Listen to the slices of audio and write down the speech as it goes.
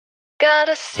Got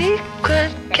a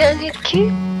secret, can you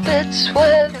keep it?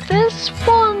 Swear this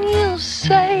one you'll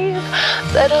save.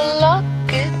 Better lock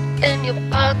it in your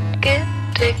pocket,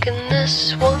 taking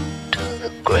this one to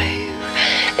the grave.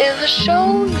 If I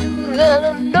show you, then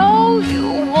I know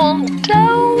you won't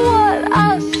tell what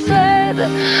I said.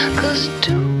 'Cause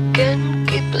two can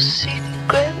keep a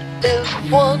secret if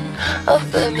one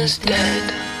of them is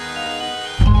dead.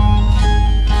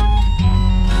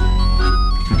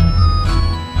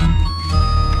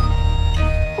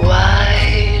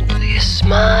 Why do you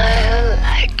smile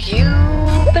like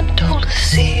you've been told a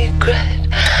secret?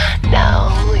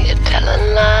 Now you're telling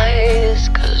lies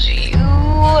 'cause you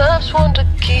have sworn to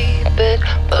keep it.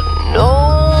 But no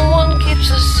one keeps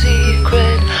a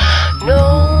secret. No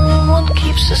one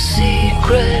keeps a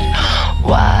secret.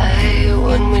 Why,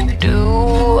 when we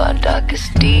do our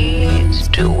darkest deeds,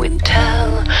 do we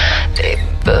tell? They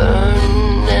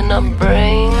burn and our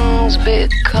brains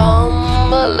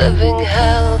become a living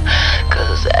hell.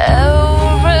 'Cause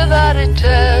everybody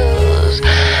tells,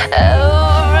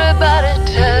 everybody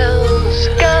tells.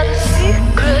 Got a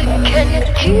secret, can you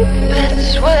keep it?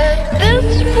 Swear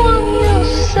this one you'll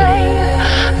save.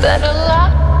 Better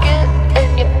lock it in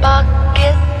your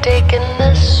pocket, taking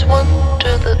this one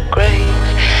to the grave.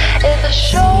 If I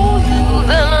show you,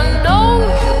 then I know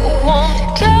you won't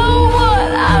tell what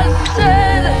I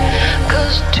said.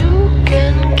 'Cause two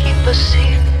can keep a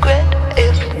secret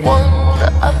if one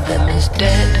of them is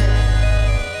dead.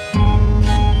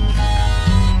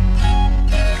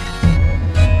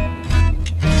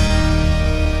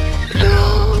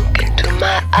 Look into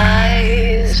my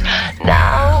eyes,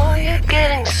 now you're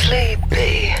getting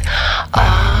sleepy.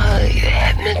 Are you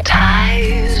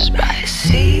hypnotized by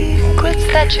secrets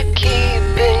that you're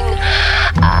keeping?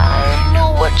 I know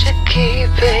what you're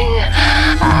keeping.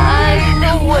 I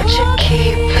know what you're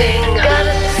keeping. Got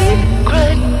a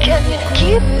secret, can you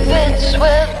keep it?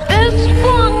 Swear this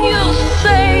one you'll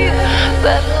save.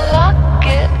 Better lock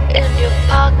it in your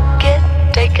pocket,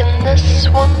 taking this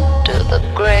one to the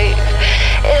grave.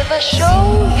 If I show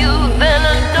you, then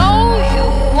I know you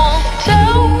won't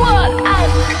tell what I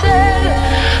said.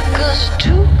 'Cause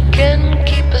two can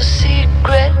keep a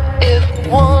secret if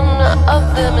one of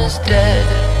them is dead.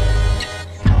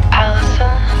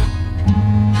 Allison?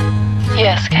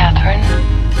 Yes, Catherine?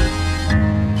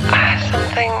 I have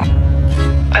something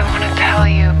I want to tell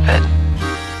you, but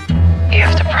you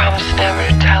have to promise never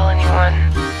to tell anyone.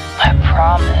 I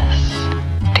promise.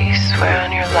 Do you swear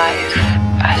on your life?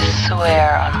 I swear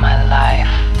on my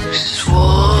life. You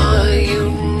swore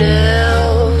you'd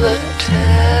never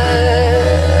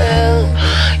tell.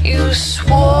 You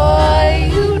swore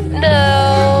you'd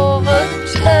never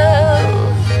tell.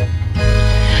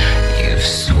 You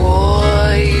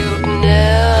swore you'd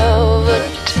never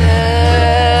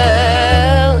tell.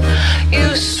 You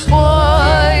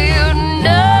swore you'd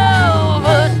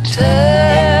never tell.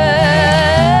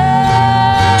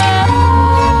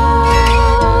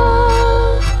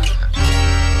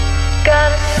 Got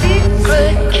a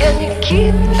secret, can you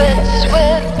keep it?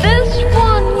 Swear this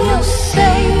one you'll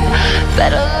save.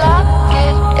 Better lock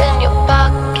it in your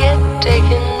pocket,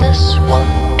 taking this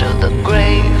one to the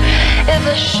grave. If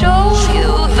I show you,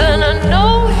 then I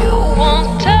know you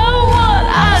won't tell what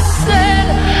I said.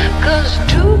 'Cause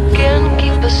two can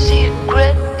keep a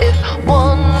secret if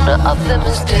one of them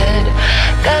is dead.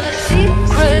 Got a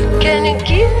secret, can you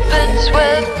keep it?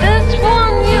 Swear this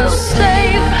one you'll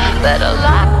save. Better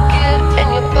lock it in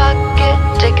your pocket,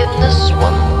 taking this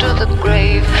one to the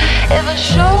grave. If I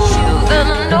show you, then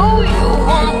I know you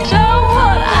won't tell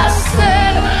what I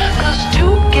said. 'Cause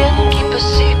two can keep a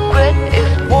secret if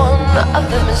one of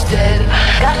them is dead.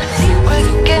 Got a secret,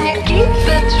 can you keep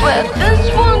it? Swear this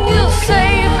one